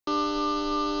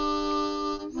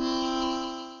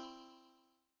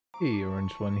Hey,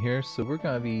 Orange One here. So we're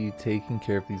gonna be taking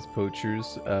care of these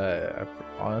poachers.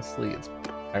 Honestly, it's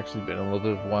actually been a little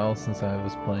bit of a while since I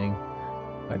was playing.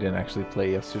 I didn't actually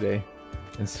play yesterday,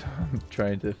 and so I'm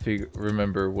trying to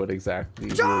remember what exactly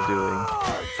we were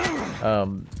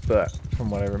doing. But from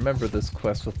what I remember, this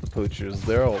quest with the poachers,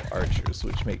 they're all archers,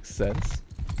 which makes sense.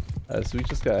 So we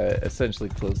just gotta essentially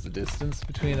close the distance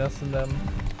between us and them.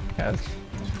 Kind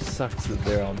of sucks that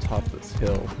they're on top of this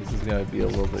hill. This is gonna be a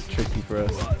little bit tricky for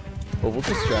us. But we'll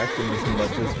distract them as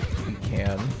much as we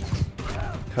can.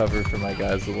 Cover for my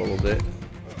guys a little bit.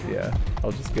 Yeah,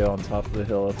 I'll just get on top of the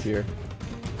hill up here.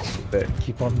 But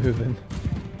keep on moving.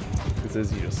 Because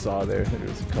as you just saw there's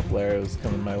a couple arrows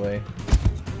coming my way.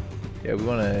 Yeah, we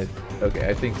want to... Okay,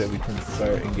 I think that we can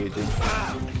start engaging.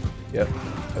 Yep,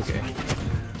 okay.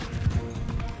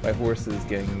 My horse is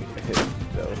getting hit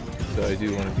though, so I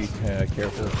do want to be kind of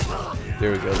careful.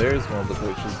 There we go, there's one of the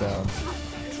poachers down.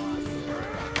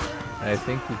 And I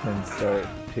think we can start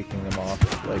picking them off,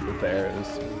 like with the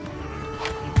arrows.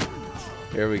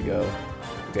 There we go.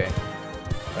 Okay,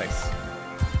 nice.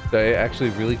 So I actually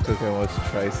really quick I want to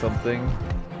try something.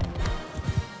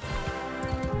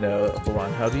 No, hold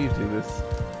on, how do you do this?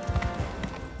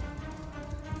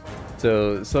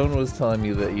 So someone was telling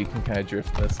me that you can kind of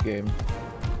drift in this game.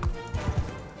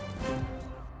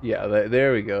 Yeah,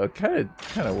 there we go. It kind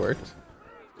of worked.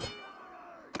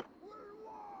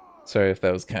 Sorry if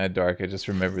that was kind of dark. I just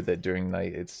remembered that during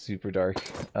night it's super dark.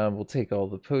 We'll take all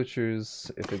the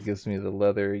poachers. If it gives me the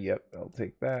leather, yep, I'll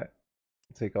take that.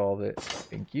 I'll take all of it.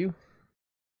 Thank you.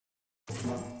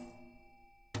 That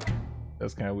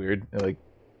was kind of weird. It like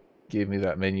gave me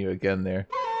that menu again there.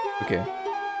 Okay.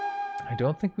 I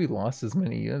don't think we lost as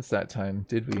many units that time,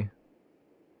 did we?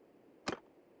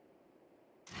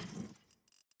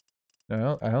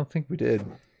 No, I don't think we did.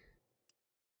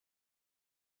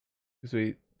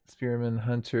 Wait, Spearman,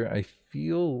 Hunter, I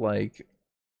feel like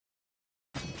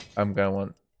I'm gonna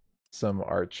want some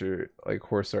archer, like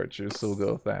horse archers, so we'll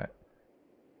go with that.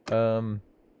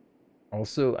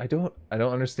 Also, I don't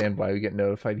understand why we get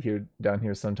notified here down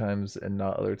here sometimes and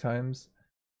not other times.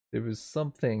 There was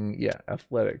something, yeah,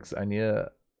 athletics. I need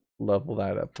to level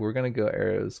that up. We're gonna go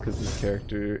arrows because this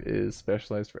character is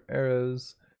specialized for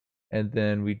arrows. And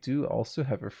then we do also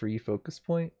have a free focus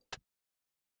point.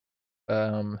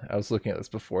 I was looking at this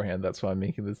beforehand, that's why I'm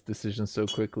making this decision so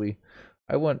quickly.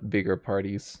 I want bigger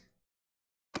parties.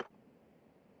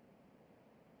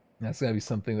 That's gonna be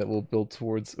something that we'll build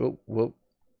towards. Oh, whoa.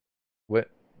 What?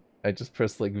 I just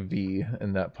pressed like V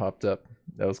and that popped up.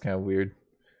 That was kind of weird.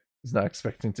 I was not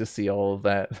expecting to see all of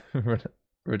that.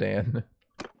 Rodan.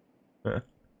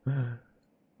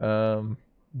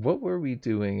 What were we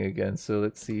doing again? So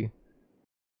let's see.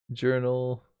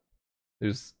 Journal.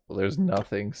 There's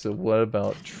nothing. So what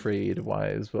about trade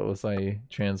wise? What was I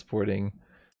transporting?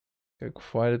 Got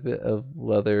quite a bit of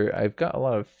leather. I've got a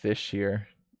lot of fish here.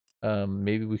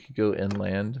 Maybe we could go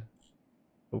inland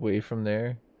away from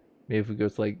there. Maybe if we go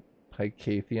to like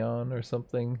Pycathion or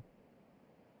something.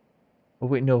 Oh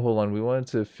wait, no, hold on. We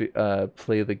wanted to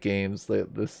play the games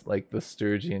like this, like the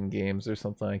Sturgian games or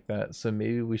something like that. So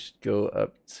maybe we should go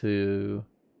up to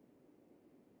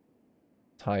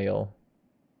Tile.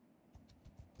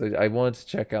 I wanted to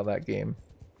check out that game.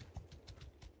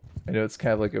 I know it's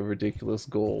kind of like a ridiculous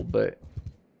goal, but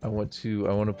I want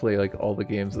to play like all the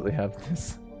games that they have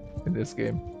in this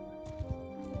game.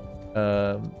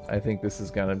 I think this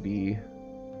is gonna be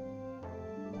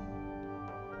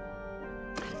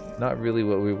not really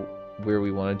where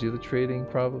we want to do the trading,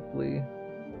 probably.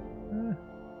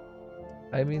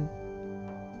 I mean,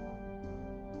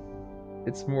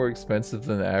 it's more expensive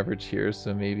than the average here,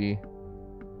 so maybe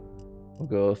we'll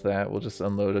go with that. We'll just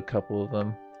unload a couple of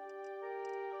them.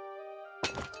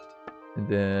 And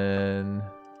then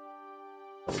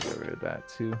I'll get rid of that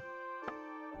too.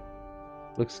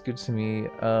 Looks good to me.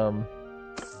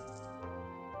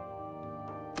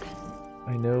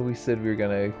 I know we said we were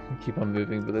gonna keep on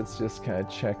moving, but let's just kind of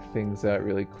check things out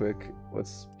really quick.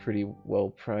 What's pretty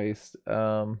well priced?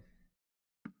 Sure,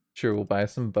 we'll buy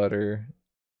some butter.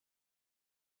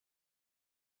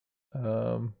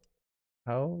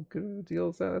 How good of a deal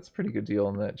is that? That's a pretty good deal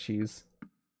on that cheese.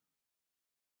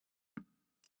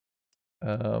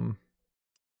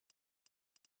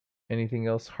 Anything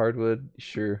else? Hardwood?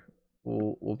 Sure,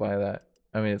 we'll buy that.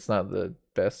 I mean, it's not the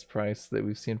best price that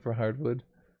we've seen for hardwood.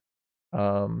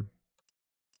 But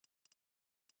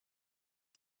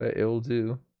it'll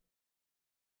do.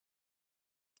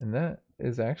 And that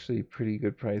is actually a pretty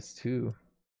good price too.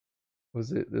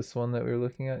 Was it this one that we were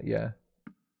looking at? Yeah.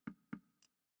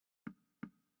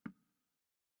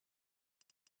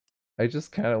 I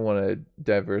just kind of want to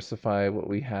diversify what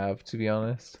we have, to be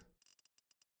honest.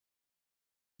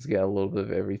 Let's get a little bit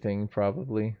of everything,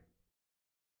 probably.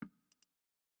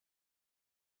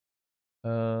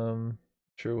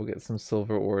 Sure, we'll get some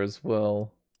silver ore as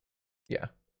well. Yeah.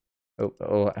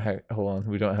 Oh, hold on.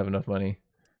 We don't have enough money.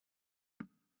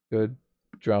 Good.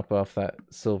 Drop off that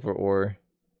silver ore.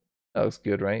 That looks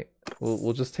good, right?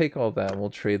 We'll just take all that and we'll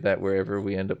trade that wherever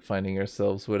we end up finding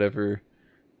ourselves, whatever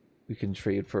we can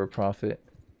trade for a profit.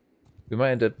 We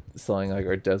might end up selling like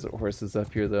our desert horses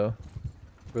up here though,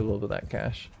 for a little bit of that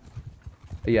cash.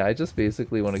 But yeah, I just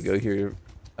basically want to go here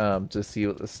to see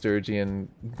what the Sturgeon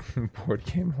board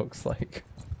game looks like.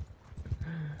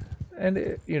 And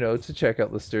it, you know, to check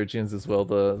out the Sturgeons as well,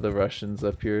 the Russians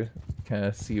up here, kind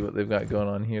of see what they've got going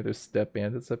on here. There's steppe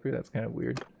bandits up here. That's kind of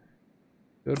weird.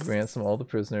 Go to ransom all the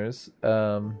prisoners.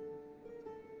 Probably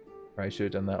should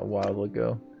have done that a while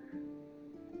ago.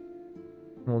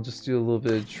 And we'll just do a little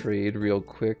bit of trade real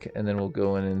quick, and then we'll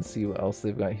go in and see what else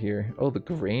they've got here. Oh, the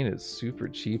grain is super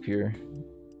cheap here.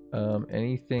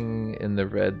 Anything in the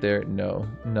red there? No,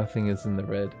 nothing is in the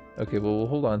red. Okay, well, we'll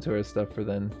hold on to our stuff for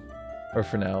then, or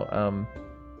for now.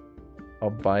 I'll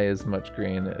buy as much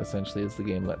grain essentially as the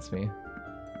game lets me,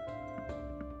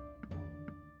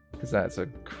 because that's a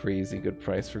crazy good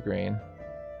price for grain.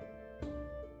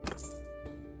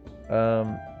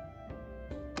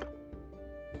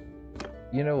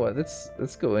 You know what?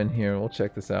 Let's go in here and we'll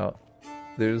check this out.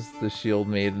 There's the shield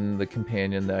maiden, the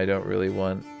companion that I don't really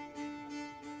want.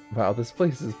 Wow, this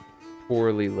place is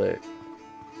poorly lit.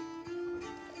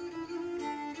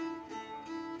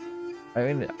 I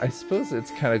mean, I suppose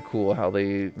it's kind of cool how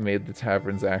they made the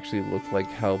taverns actually look like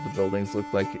how the buildings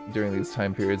looked like during these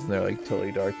time periods, and they're like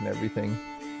totally dark and everything.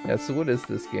 Yeah, so what is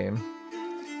this game?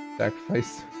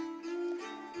 Sacrifice?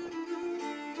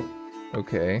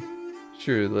 Okay.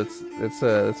 Sure, let's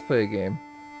play a game.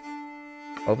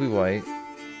 I'll be white.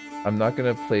 I'm not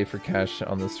gonna play for cash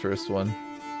on this first one.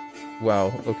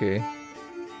 Wow, okay.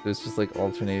 It's just like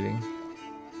alternating.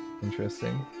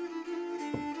 Interesting.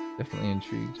 Definitely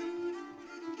intrigued.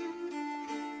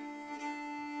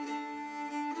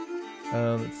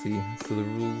 Let's see. So the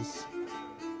rules.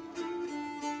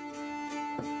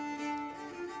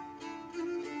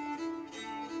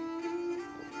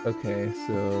 Okay,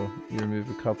 so you remove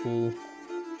a couple.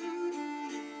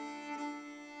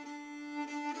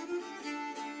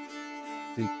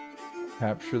 So you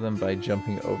capture them by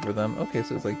jumping over them. Okay,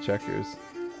 so it's like checkers.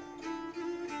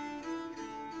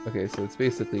 Okay, so it's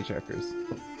basically checkers.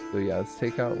 So yeah, let's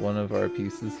take out one of our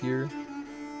pieces here.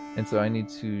 And so I need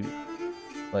to,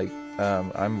 like,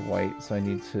 I'm white, so I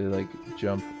need to, like,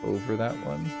 jump over that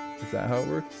one. Is that how it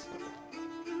works?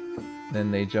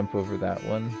 Then they jump over that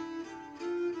one.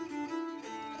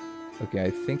 Okay,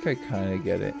 I think I kind of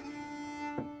get it.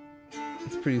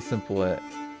 It's pretty simple at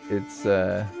its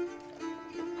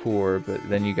core, but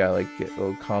then you gotta, like, get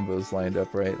little combos lined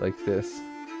up, right? Like this.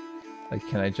 Like,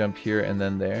 can I jump here and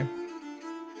then there?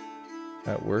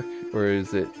 That work? Or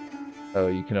is it... Oh,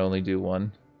 you can only do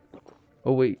one?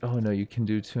 Oh, wait. Oh, no, you can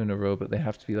do two in a row, but they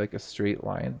have to be, like, a straight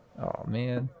line. Oh,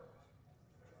 man.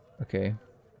 Okay.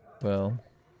 Well.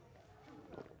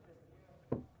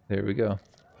 There we go.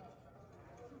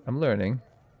 I'm learning.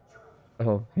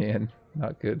 Oh, man.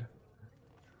 Not good.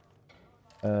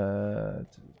 I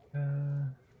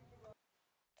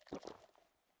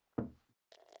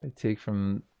take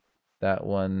from that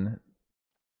one.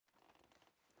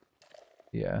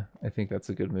 Yeah, I think that's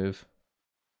a good move.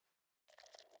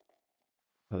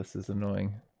 Oh, this is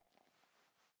annoying.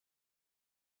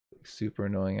 Super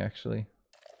annoying, actually.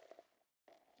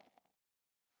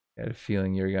 I had a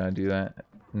feeling you were gonna do that,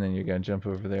 and then you're gonna jump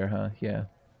over there, huh? Yeah.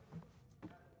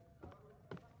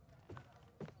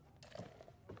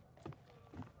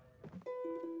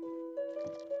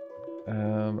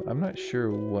 I'm not sure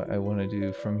what I want to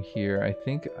do from here. I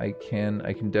think I can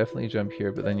definitely jump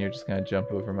here, but then you're just gonna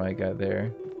jump over my guy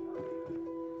there.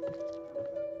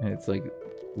 And it's like,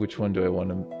 which one do I want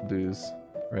to lose,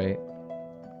 right?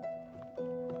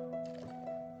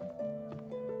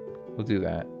 We'll do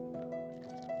that.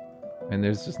 And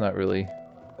there's just not really...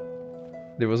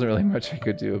 There wasn't really much I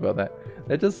could do about that.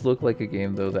 That does look like a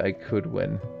game, though, that I could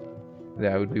win.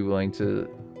 That I would be willing to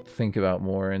think about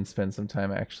more and spend some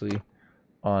time actually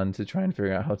on to try and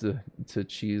figure out how to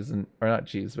cheese, and or not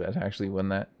cheese, but to actually win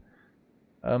that.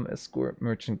 Escort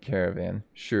merchant caravan.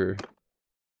 Sure.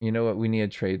 You know what? We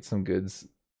need to trade some goods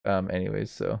anyways,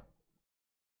 so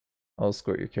I'll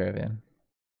escort your caravan.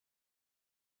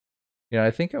 You know,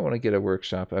 I think I want to get a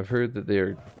workshop. I've heard that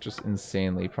they're just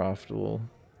insanely profitable.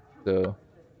 So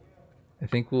I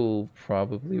think we'll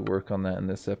probably work on that in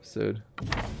this episode.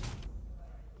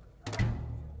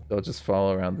 They'll just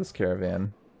follow around this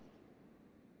caravan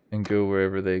and go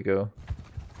wherever they go.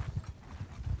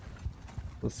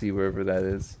 We'll see wherever that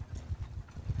is.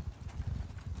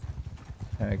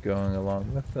 Kind of going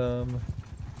along with them.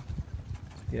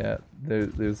 Yeah,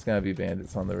 there's gonna be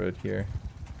bandits on the road here.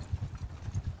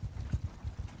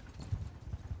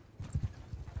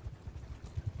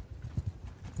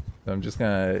 So I'm just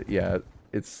gonna, yeah,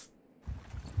 it's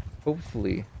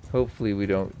hopefully we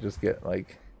don't just get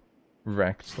like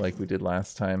wrecked like we did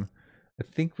last time. I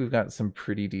think we've got some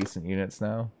pretty decent units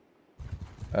now.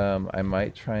 I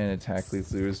might try and attack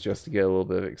these lures just to get a little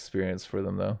bit of experience for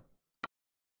them though.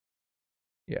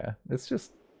 Yeah, let's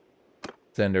just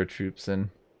send our troops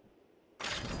in.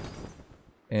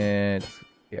 And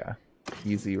yeah,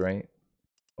 easy, right?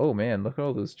 Oh man, look at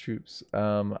all those troops.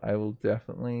 I will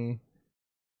definitely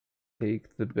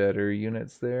take the better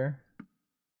units there.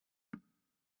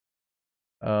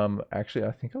 Actually,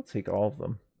 I think I'll take all of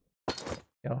them.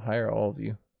 Yeah, I'll hire all of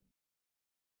you.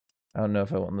 I don't know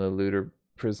if I want the looter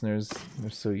prisoners. They're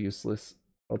so useless.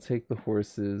 I'll take the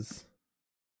horses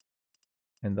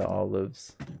and the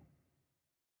olives.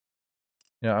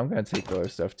 You know, I'm gonna take the other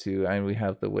stuff too. And we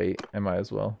have the weight. I might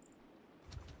as well.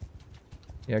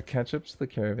 Yeah, catch up to the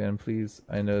caravan, please.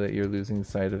 I know that you're losing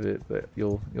sight of it, but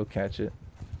you'll catch it.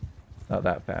 Not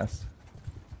that fast.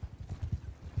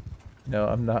 No,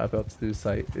 I'm not about to lose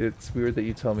sight. It's weird that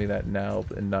you tell me that now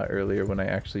and not earlier when I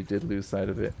actually did lose sight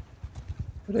of it.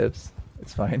 But it's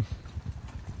fine.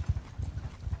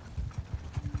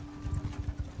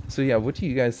 So yeah, what do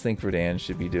you guys think Rodan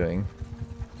should be doing?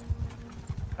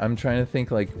 I'm trying to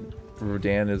think like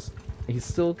Rodan he's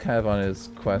still kind of on his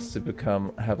quest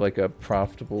to have like a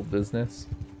profitable business.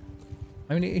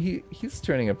 I mean, he's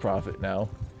turning a profit now.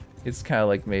 It's kind of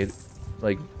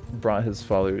like brought his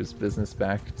father's business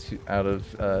back out of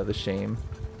the shame.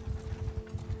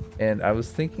 And I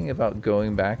was thinking about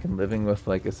going back and living with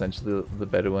like essentially the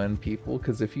Bedouin people,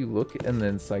 because if you look in the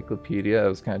encyclopedia, I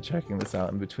was kind of checking this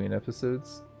out in between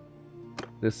episodes.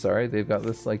 They've got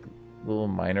this like little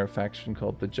minor faction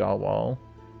called the Jawwal.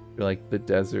 They're like the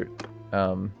desert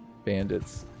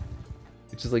bandits,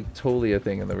 which is like totally a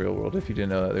thing in the real world. If you didn't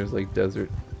know that, there's like desert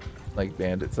like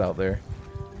bandits out there,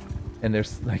 and they're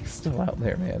like still out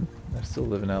there, man. They're still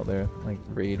living out there, like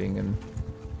raiding and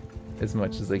as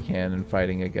much as they can and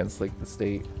fighting against like the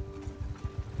state.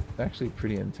 It's actually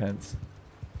pretty intense.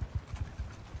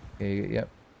 Okay, yep,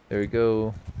 there we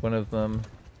go. One of them.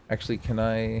 Actually,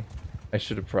 I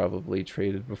should have probably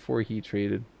traded before he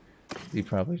traded. He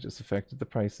probably just affected the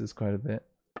prices quite a bit.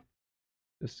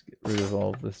 Just to get rid of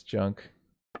all of this junk.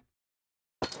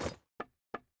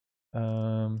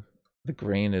 The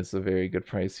grain is a very good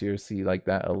price here. See, like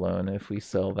that alone, if we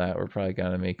sell that, we're probably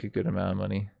gonna make a good amount of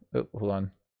money. Oh, hold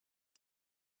on.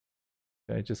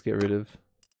 Did I just get rid of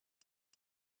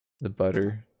the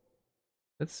butter?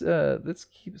 Let's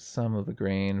keep some of the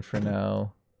grain for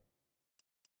now.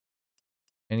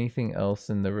 Anything else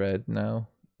in the red now?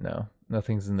 No,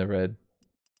 nothing's in the red.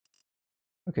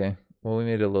 Okay, well we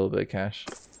made a little bit of cash.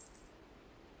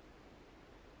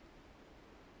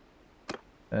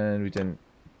 And we didn't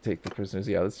take the prisoners.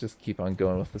 Yeah, let's just keep on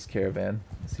going with this caravan.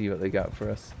 See what they got for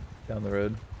us down the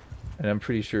road. And I'm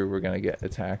pretty sure we're gonna get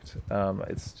attacked.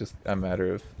 It's just a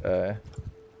matter of are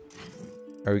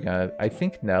we gonna... I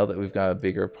think now that we've got a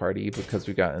bigger party because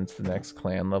we got into the next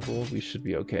clan level, we should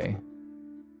be okay.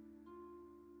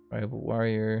 Tribal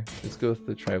warrior. Let's go with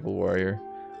the tribal warrior.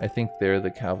 I think they're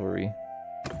the cavalry.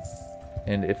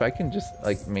 And if I can just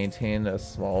like maintain a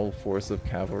small force of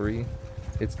cavalry,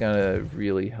 it's gonna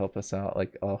really help us out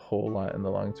like a whole lot in the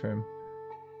long term.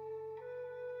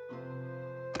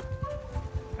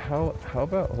 How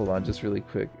about, hold on just really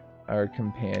quick, our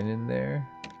companion there?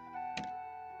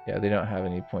 Yeah, they don't have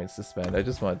any points to spend. I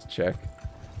just wanted to check.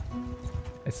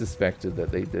 I suspected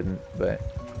that they didn't, but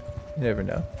you never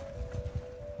know.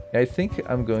 I think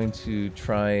I'm going to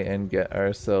try and get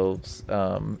ourselves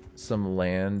some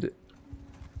land.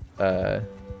 I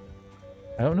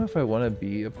don't know if I want to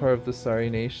be a part of the Sari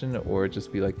Nation or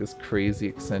just be like this crazy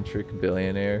eccentric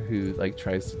billionaire who like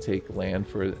tries to take land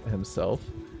for himself.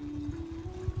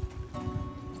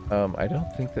 I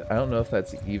don't know if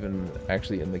that's even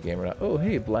actually in the game or not. Oh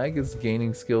hey, Blag is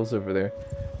gaining skills over there.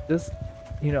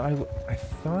 You know, I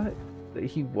thought that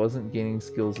he wasn't gaining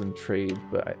skills in trade,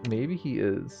 but maybe he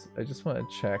is. I just want to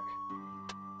check.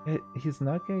 He's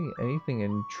not getting anything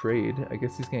in trade. I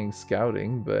guess he's getting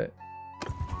scouting, but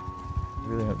I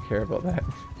really don't care about that.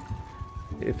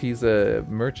 If he's a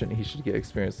merchant, he should get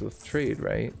experience with trade,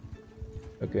 right?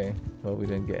 Okay, well we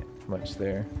didn't get much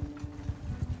there.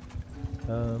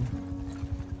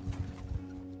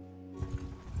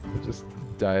 just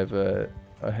dive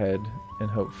ahead and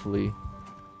hopefully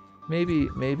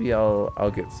maybe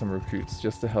I'll get some recruits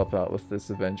just to help out with this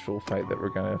eventual fight that we're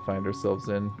gonna find ourselves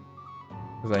in,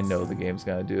 because I know the game's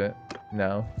gonna do it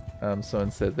now.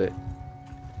 Someone said that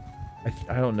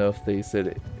I don't know if they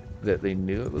said that they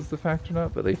knew it was the fact or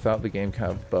not, but they thought the game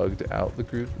kind of bugged out the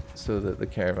group so that the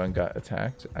caravan got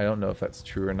attacked. I don't know if that's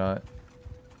true or not.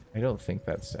 I don't think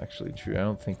that's actually true. I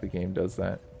don't think the game does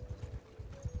that.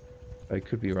 I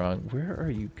could be wrong. Where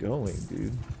are you going,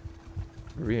 dude?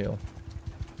 For real.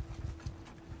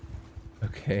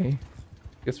 Okay.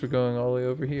 Guess we're going all the way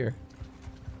over here.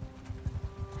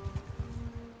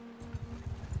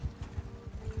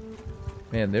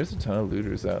 Man, there's a ton of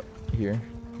looters out here.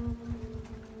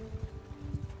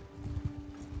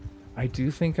 I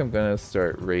do think I'm gonna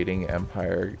start raiding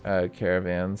Empire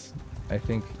caravans. I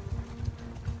think,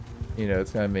 you know,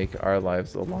 it's gonna make our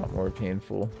lives a lot more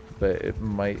painful, but it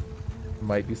might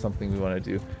be something we want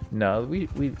to do. No, we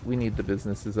need the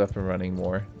businesses up and running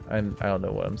more. I don't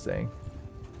know what I'm saying.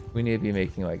 We need to be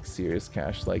making like serious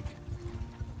cash, like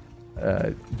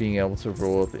being able to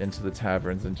roll up into the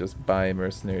taverns and just buy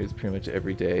mercenaries pretty much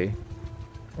every day,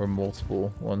 or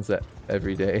multiple ones that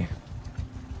every day.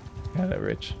 Kinda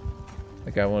rich.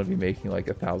 Like I want to be making like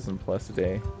 1,000+ a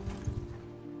day,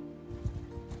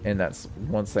 and that's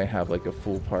once I have like a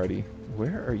full party.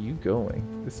 Where are you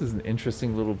going? This is an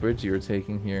interesting little bridge you were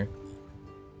taking here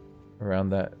around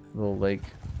that little lake.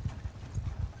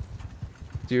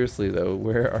 Seriously though,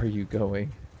 where are you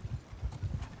going?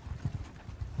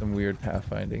 Some weird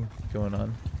pathfinding going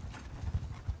on.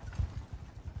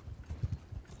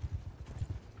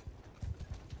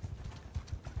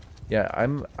 Yeah,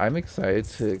 I'm excited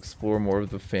to explore more of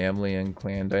the family and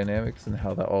clan dynamics and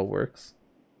how that all works.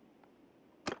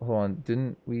 Hold on,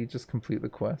 didn't we just complete the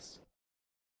quest?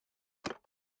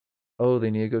 Oh, they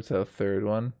need to go to the third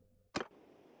one.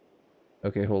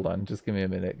 Okay, hold on, just give me a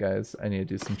minute, guys. I need to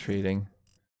do some trading.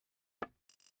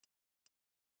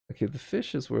 Okay, the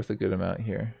fish is worth a good amount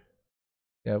here.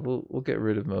 Yeah, we'll get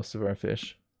rid of most of our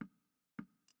fish.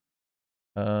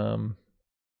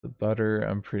 The butter,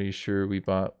 I'm pretty sure we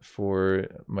bought for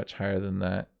much higher than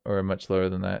that, or much lower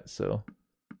than that, so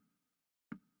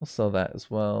we'll sell that as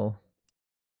well.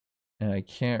 And I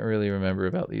can't really remember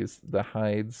about the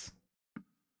hides.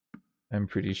 I'm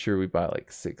pretty sure we bought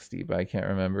like 60, but I can't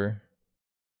remember.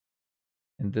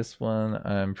 And this one,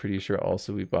 I'm pretty sure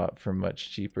also we bought for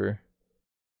much cheaper.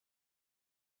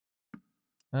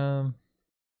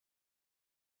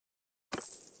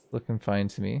 Looking fine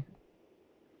to me.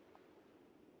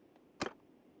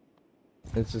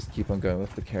 Let's just keep on going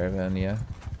with the caravan, yeah.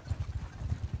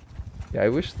 Yeah, I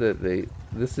wish that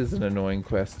this is an annoying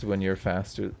quest when you're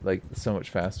faster, like so much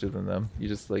faster than them. You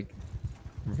just like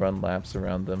run laps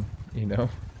around them, you know?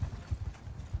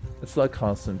 It's like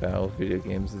constant battle with video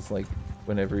games. It's like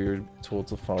whenever you're told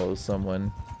to follow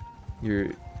someone,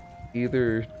 you're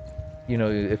either, you know,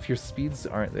 if your speeds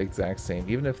aren't the exact same,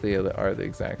 even if they are the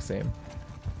exact same,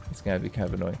 it's gonna be kind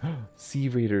of annoying. Sea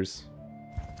raiders!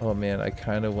 Oh man, I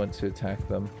kind of want to attack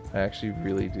them. I actually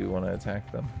really do want to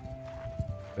attack them.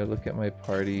 If I look at my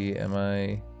party, am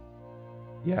I...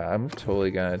 Yeah, I'm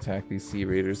totally gonna attack these sea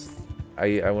raiders.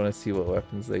 I want to see what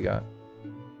weapons they got.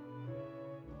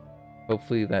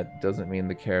 Hopefully that doesn't mean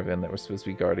the caravan that we're supposed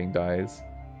to be guarding dies.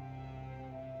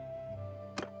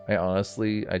 I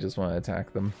just want to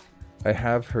attack them. I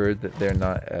have heard that they're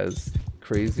not as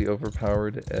crazy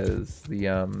overpowered as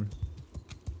the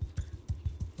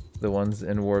ones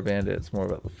in War Bandit. It's more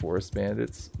about the forest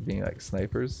bandits being like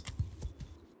snipers.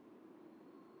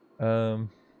 We'll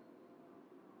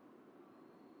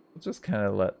just kind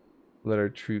of let our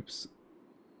troops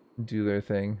do their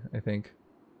thing, I think.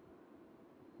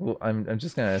 Well, I'm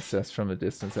just gonna assess from a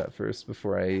distance at first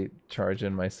before I charge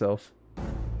in myself.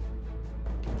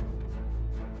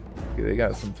 Okay, they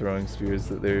got some throwing spears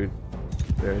that they're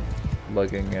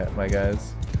lugging at my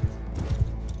guys.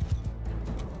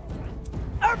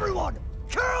 Everyone,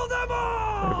 kill them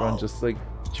all! Everyone just like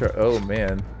oh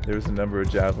man, there was a number of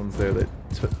javelins there that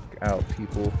took out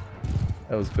people.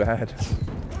 That was bad.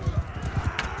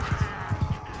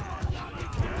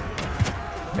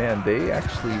 Man, they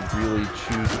actually really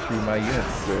chewed through my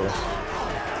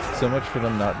units, so much for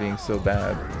them not being so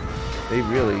bad. They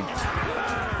really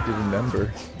did a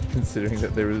number, considering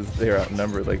that they're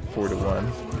outnumbered like 4-1.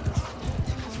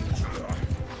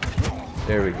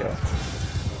 There we go.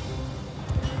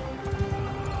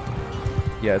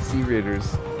 Yeah, Sea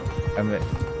Raiders,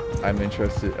 I'm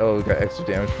interested. Oh, we got extra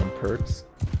damage from perks.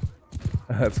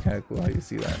 That's kind of cool how you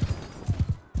see that.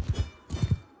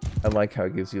 I like how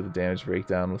it gives you the damage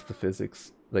breakdown with the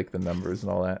physics, like the numbers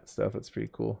and all that stuff. That's pretty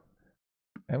cool.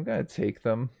 I'm gonna take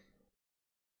them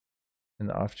in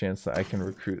the off chance that I can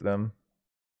recruit them.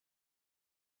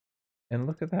 And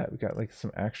look at that, we got like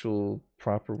some actual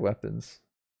proper weapons.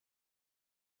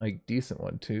 Like decent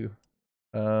one too.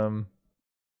 The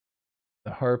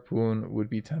harpoon would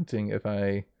be tempting if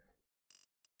I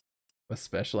was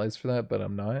specialized for that, but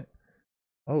I'm not.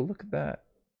 Oh, look at that.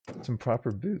 Some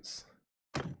proper boots.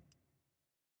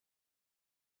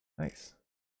 Nice.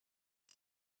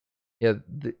 Yeah,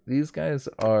 these guys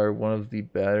are one of the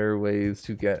better ways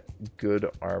to get good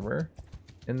armor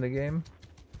in the game.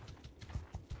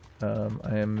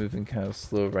 I am moving kind of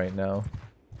slow right now.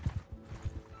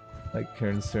 Like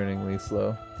concerningly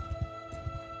slow.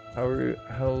 How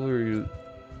are you?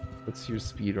 What's your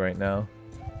speed right now?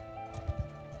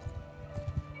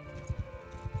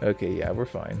 Okay, yeah, we're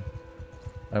fine.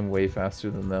 I'm way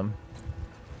faster than them.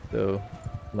 So,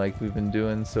 like we've been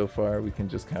doing so far, we can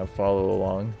just kind of follow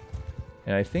along.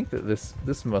 And I think that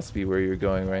this must be where you're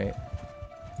going, right?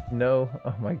 No?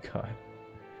 Oh my god.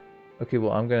 Okay,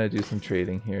 well, I'm gonna do some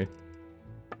trading here.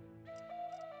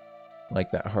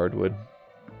 Like that hardwood.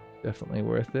 Definitely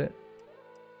worth it.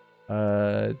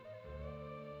 The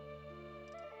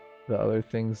other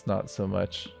things, not so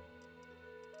much.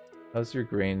 How's your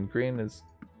grain? Grain is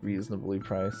reasonably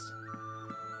priced.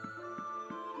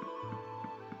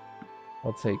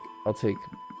 I'll take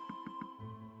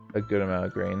a good amount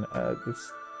of grain.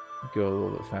 Let's go a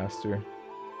little bit faster.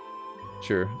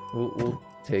 Sure, we'll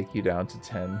take you down to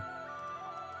 10.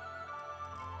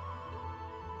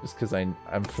 Just because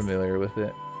I'm familiar with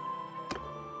it.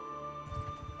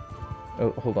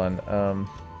 Oh, hold on.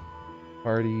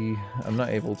 Party. I'm not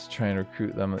able to try and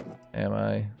recruit them, am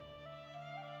I?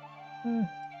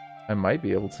 I might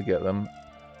be able to get them.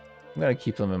 I'm gonna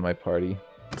keep them in my party.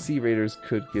 Sea Raiders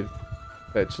could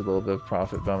fetch a little bit of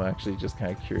profit, but I'm actually just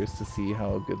kind of curious to see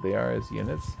how good they are as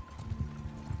units.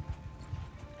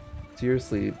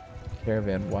 Seriously,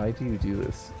 Caravan, why do you do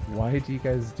this? Why do you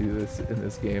guys do this in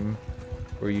this game?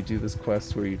 Where you do this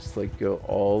quest where you just like go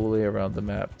all the way around the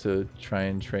map to try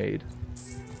and trade.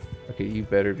 Okay, you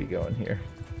better be going here.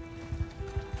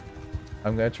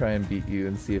 I'm gonna try and beat you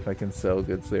and see if I can sell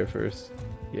goods there first.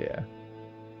 Yeah.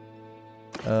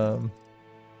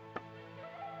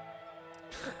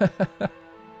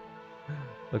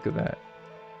 Look at that.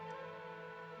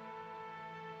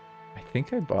 I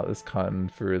think I bought this cotton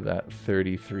for that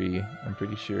 33, I'm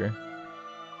pretty sure.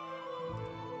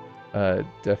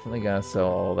 Definitely gotta sell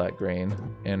all that grain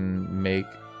and make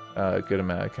a good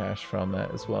amount of cash from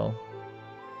that as well.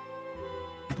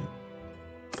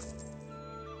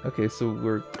 Okay, so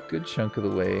we're a good chunk of the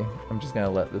way. I'm just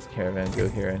gonna let this caravan go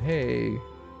here, and hey,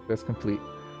 that's complete.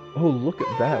 Oh, look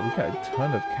at that. We got a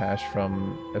ton of cash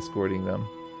from escorting them.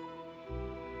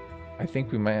 I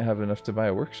think we might have enough to buy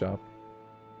a workshop.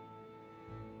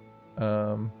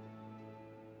 Go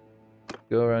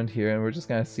around here, and we're just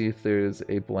gonna see if there's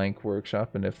a blank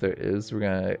workshop, and if there is, we're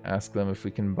gonna ask them if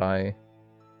we can buy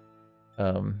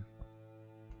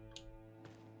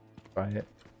it.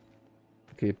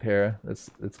 Okay, Para, let's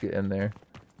get in there.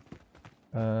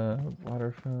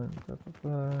 Waterfront, blah, blah,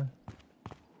 blah.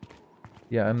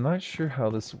 Yeah, I'm not sure how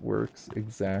this works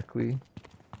exactly.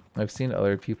 I've seen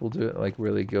other people do it, like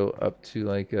where they go up to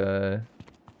like the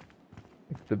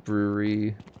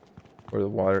brewery or the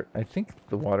water. I think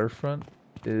the waterfront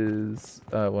is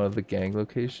one of the gang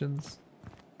locations.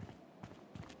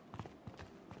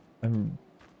 I'm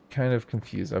kind of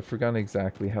confused. I've forgotten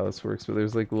exactly how this works, but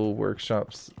there's like little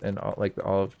workshops and like the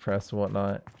olive press and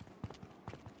whatnot.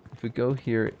 If we go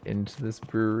here into this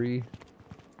brewery,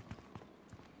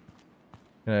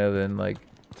 can I then like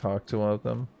talk to one of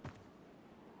them?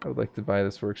 I would like to buy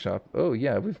this workshop. Oh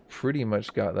yeah, we've pretty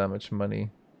much got that much money.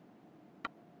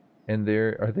 And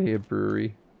are they a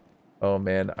brewery? Oh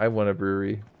man, I want a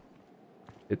brewery.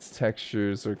 Its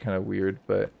textures are kind of weird,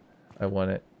 but I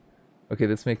want it. Okay,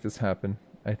 let's make this happen.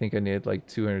 I think I need like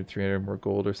 200, 300 more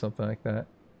gold or something like that.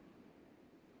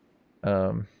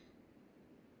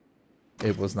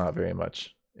 It was not very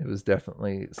much. It was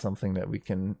definitely something that we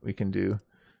can do,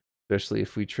 especially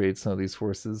if we trade some of these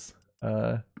horses.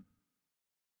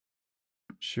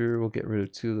 Sure, we'll get rid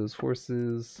of 2 of those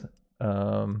horses.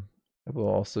 We'll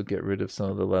also get rid of some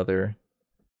of the leather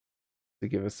to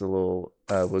give us a little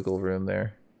wiggle room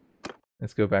there.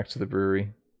 Let's go back to the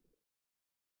brewery.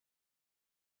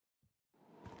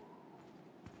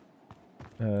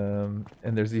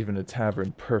 And there's even a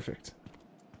tavern. Perfect.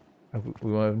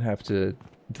 We won't even have to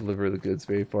deliver the goods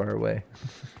very far away.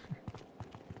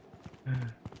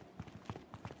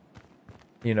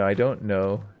 You know, I don't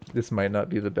know. This might not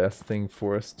be the best thing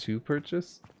for us to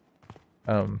purchase.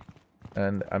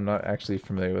 and I'm not actually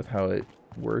familiar with how it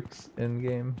works in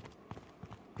game.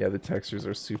 Yeah, the textures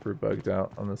are super bugged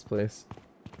out on this place.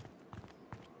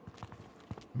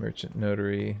 Merchant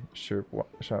notary,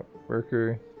 shop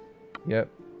worker. Yep.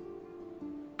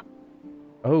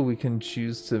 Oh, we can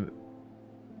choose to.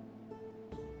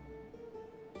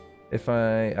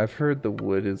 I've heard the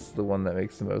wood is the one that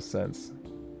makes the most sense.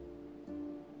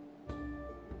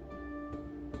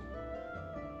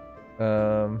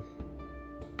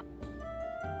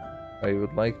 I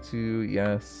would like to,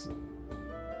 yes.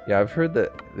 Yeah, I've heard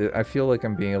that. I feel like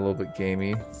I'm being a little bit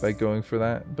gamey by going for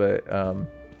that, but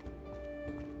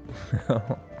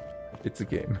it's a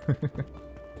game.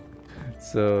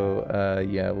 So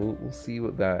yeah, we'll see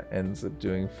what that ends up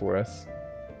doing for us.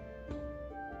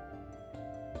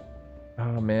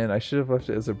 Oh man, I should have left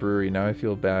it as a brewery. Now I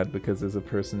feel bad because as a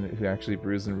person who actually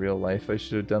brews in real life, I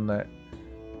should have done that.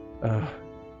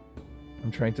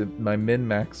 I'm trying to. My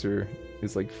min-maxer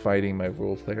is like fighting my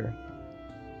role player.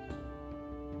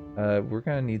 We're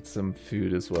gonna need some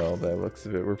food as well. By the looks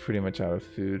of it, we're pretty much out of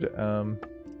food.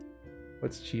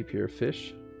 What's cheap here?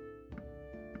 Fish.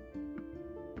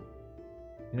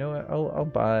 You know what? I'll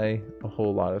buy a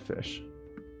whole lot of fish.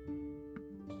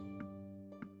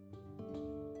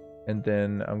 And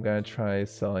then I'm gonna try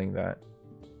selling that.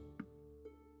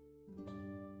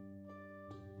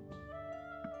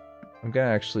 I'm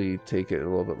gonna actually take it a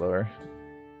little bit lower.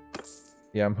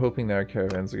 Yeah, I'm hoping that our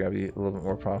caravans are gonna be a little bit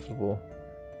more profitable.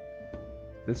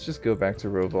 Let's just go back to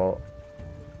Rovault.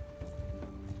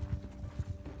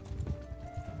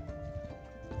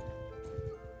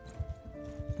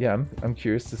 Yeah, I'm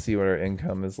curious to see what our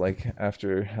income is like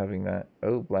after having that.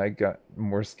 Oh, Blag got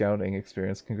more scouting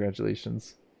experience.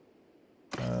 Congratulations.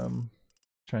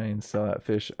 Try and sell that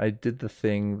fish. I did the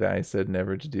thing that I said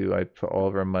never to do. I put all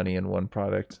of our money in one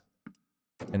product.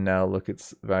 And now look,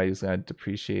 its value's gonna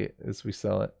depreciate as we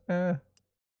sell it.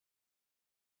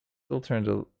 Still turned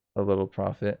a little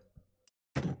profit.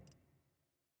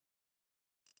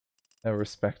 A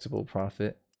respectable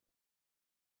profit.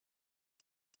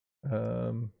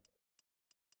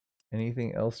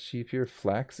 Anything else cheap here?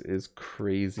 Flax is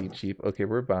crazy cheap. Okay,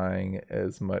 we're buying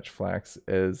as much flax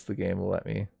as the game will let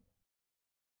me.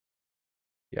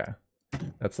 Yeah,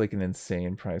 that's like an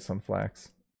insane price on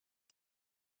flax.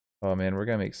 Oh man, we're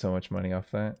gonna make so much money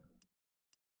off that.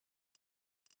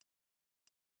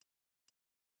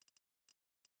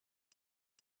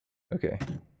 Okay.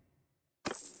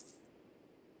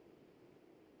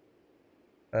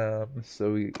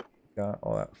 So we got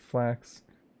all that flax.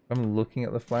 I'm looking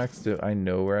at the flax. Do I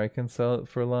know where I can sell it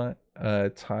for a lot?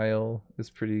 Tile is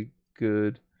pretty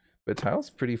good, but tile's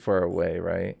pretty far away,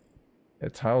 right? Yeah,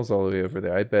 tile's all the way over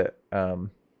there. I bet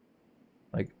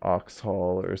like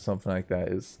Oxhall or something like that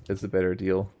is a better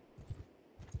deal.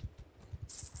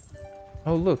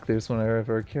 Oh look, there's one of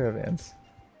our caravans.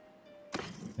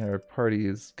 Our party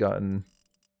has gotten.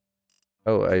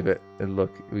 Oh, I bet.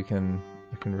 Look, we can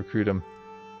recruit them.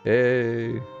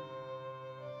 Hey,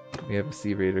 we have a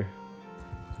sea raider.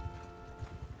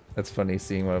 That's funny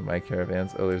seeing one of my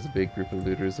caravans. Oh, there's a big group of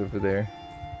looters over there.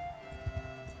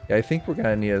 Yeah, I think we're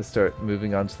gonna need to start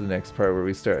moving on to the next part where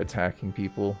we start attacking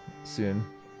people soon.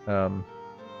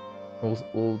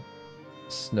 We'll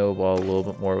snowball a little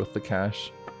bit more with the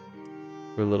cash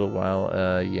for a little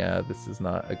while. Yeah, this is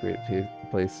not a great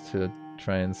place to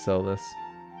try and sell this.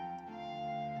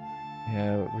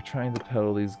 Yeah, we're trying to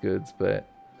peddle these goods, but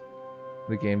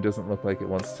the game doesn't look like it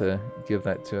wants to give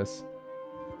that to us.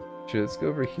 Sure, let's go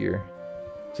over here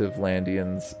to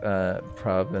Vlandian's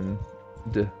Provend.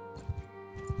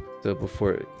 So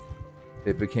before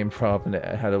it became Provend, it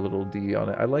had a little D on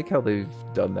it. I like how they've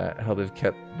done that, how they've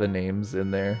kept the names in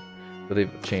there, but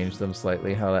they've changed them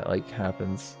slightly, how that like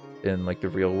happens in like the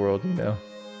real world, you know?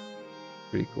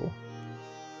 Pretty cool.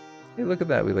 Hey, look at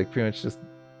that. We like pretty much just,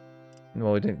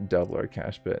 well, we didn't double our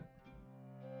cash, but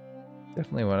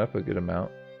definitely went up a good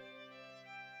amount.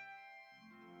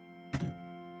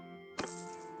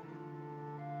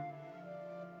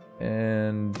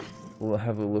 And we'll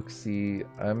have a look-see.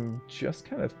 I'm just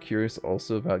kind of curious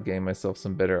also about getting myself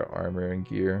some better armor and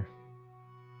gear.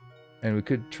 And we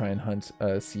could try and hunt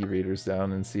sea raiders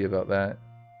down and see about that.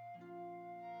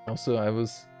 Also, I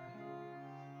was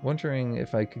wondering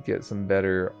if I could get some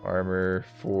better armor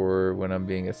for when I'm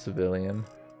being a civilian.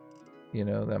 You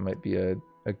know, that might be a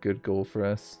good goal for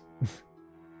us.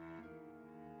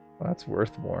 Well, that's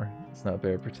worth more. It's not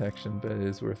bear protection, but it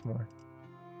is worth more.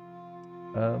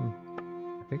 I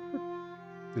think we're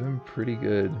doing pretty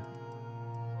good.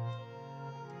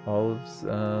 Olives,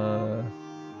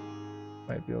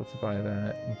 might be able to buy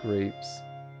that. And grapes.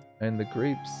 And the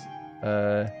grapes,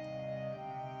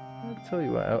 I'll tell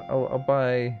you what, I'll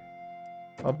buy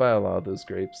a lot of those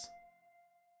grapes.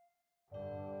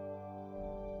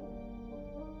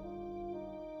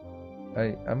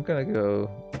 I'm gonna go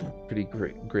pretty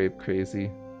grape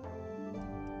crazy.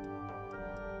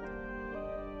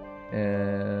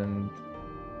 And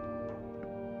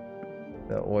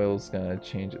the oil's gonna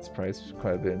change its price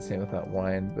quite a bit, and same with that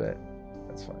wine, but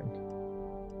that's fine.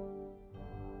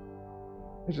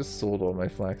 I just sold all my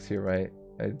flax here, right?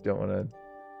 I don't want to...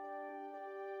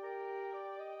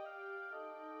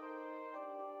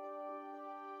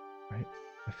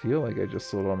 I feel like I just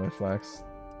sold all my flax.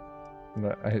 I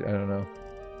don't know.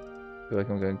 I feel like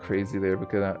I'm going crazy there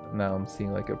because now I'm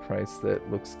seeing like a price that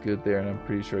looks good there, and I'm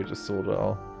pretty sure I just sold it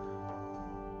all.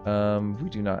 We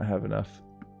do not have enough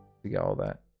to get all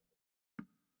that.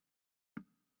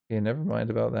 Okay, never mind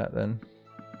about that then.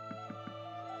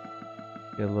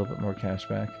 Get a little bit more cash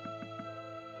back.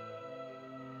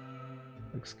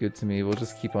 Looks good to me. We'll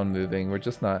just keep on moving. We're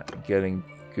just not getting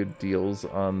good deals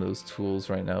on those tools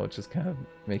right now, which is kind of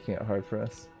making it hard for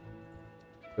us.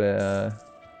 But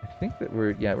I think that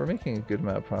we're making a good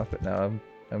amount of profit now.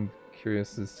 I'm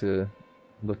curious as to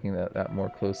looking at that more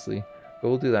closely. But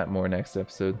we'll do that more next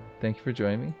episode. Thank you for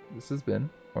joining me. This has been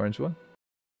Orange One.